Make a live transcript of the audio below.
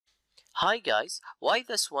Hi guys, why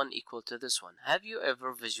this one equal to this one? Have you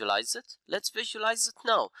ever visualized it? Let's visualize it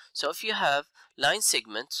now. So if you have line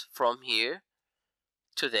segment from here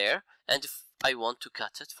to there, and if I want to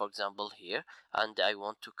cut it, for example here, and I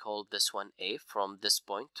want to call this one A, from this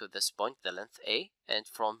point to this point, the length A, and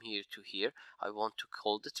from here to here, I want to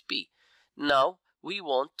call it B. Now we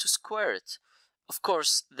want to square it. Of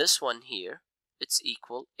course, this one here, it's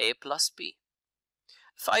equal A plus B.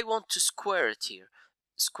 If I want to square it here,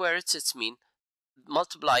 square it means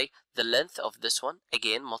multiply the length of this one,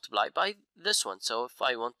 again multiply by this one. So if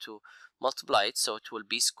I want to multiply it, so it will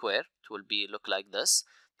be square, it will be look like this.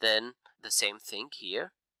 Then the same thing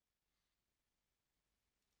here,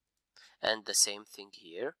 and the same thing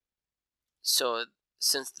here. So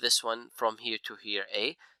since this one from here to here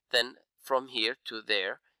A, then from here to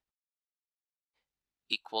there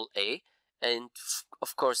equal A, and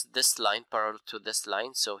of course this line parallel to this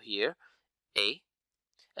line, so here A,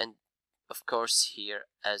 and of course here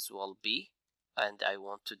as well B, and I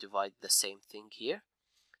want to divide the same thing here,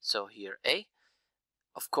 so here A.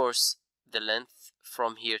 Of course the length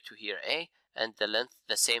from here to here A, and the length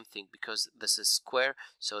the same thing because this is square,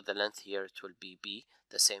 so the length here it will be B,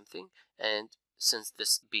 the same thing, and since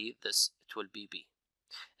this B, this it will be B.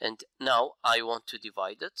 And now I want to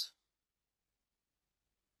divide it.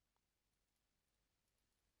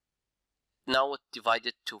 Now it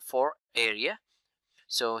divided to 4 area.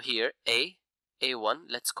 So here A1,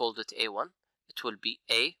 let's call it A1. It will be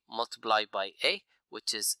A multiplied by A,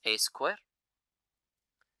 which is A square.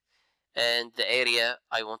 And the area,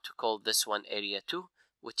 I want to call this one area 2,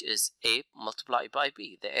 which is A multiplied by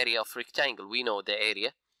B, the area of rectangle. We know the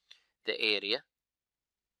area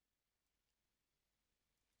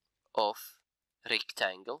of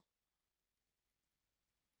rectangle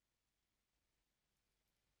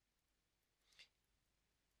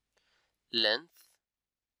length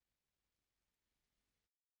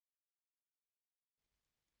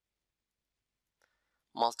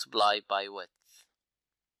multiplied by width.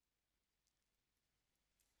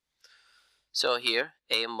 So here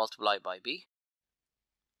A multiplied by B,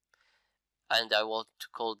 and I want to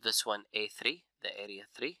call this one A3, the area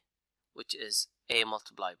 3, which is A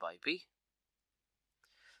multiplied by B.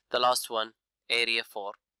 The last one, area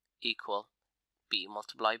 4, equal B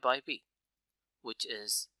multiplied by B, which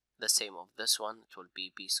is the same of this one, it will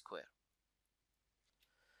be B square.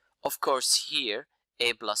 Of course here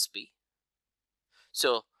A plus B,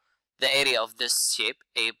 so the area of this shape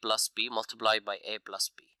A plus B multiplied by A plus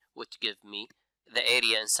B, which give me the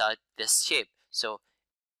area inside this shape. So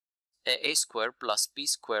A square plus B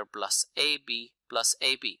square plus AB plus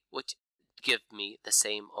AB, which give me the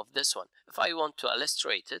same of this one. If I want to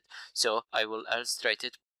illustrate it, so I will illustrate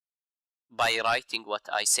it by writing what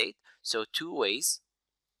I said. So 2 ways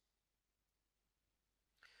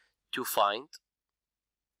to find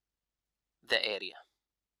the area.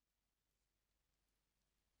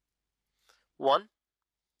 1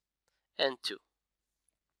 and 2.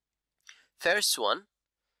 First one,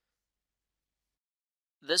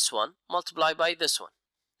 this one multiplied by this one.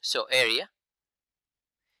 So area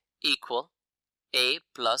equal A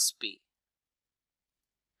plus B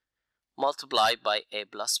multiplied by A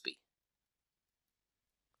plus B,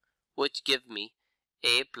 which give me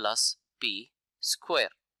A plus B square.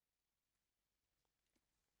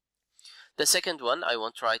 The second one, I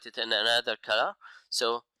want to write it in another color.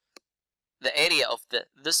 So the area of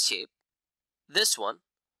this shape, this one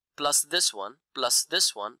plus this one plus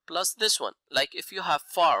this one plus this one. Like if you have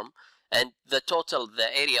farm and the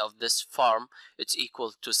area of this farm, it's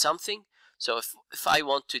equal to something. So if I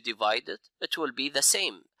want to divide it, it will be the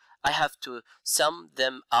same. I have to sum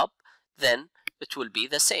them up, then it will be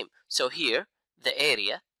the same. So here the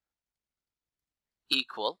area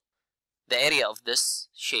equal the area of this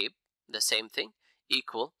shape, the same thing,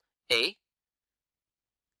 equal A1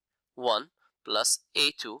 plus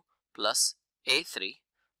A2 plus A3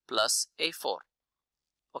 plus A4.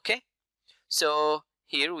 Okay, so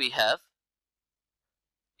here we have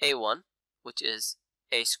A1, which is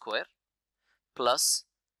A square, plus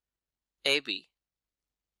AB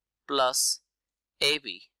plus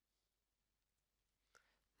AB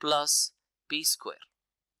plus B square.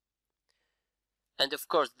 And of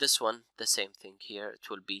course this one, the same thing here, it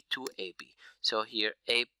will be 2AB. So here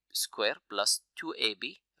A square plus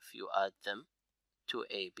 2AB, if you add them,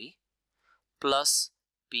 2AB plus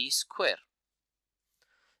B square.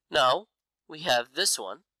 Now we have this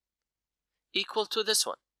one equal to this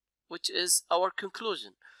one, which is our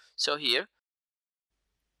conclusion. So here,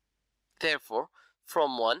 therefore,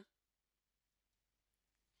 from 1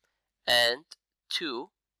 and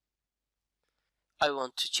 2, I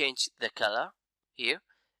want to change the color here.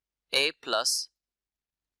 a plus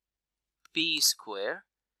b square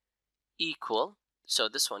equal, so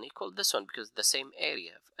this one equal this one because the same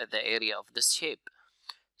area, the area of this shape.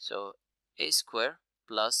 So a square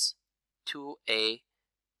plus 2ab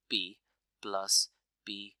plus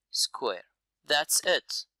b square. That's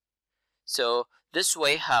it. So this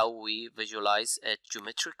way how we visualize it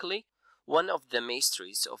geometrically. One of the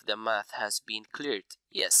mysteries of the math has been cleared.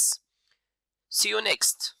 Yes. See you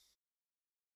next.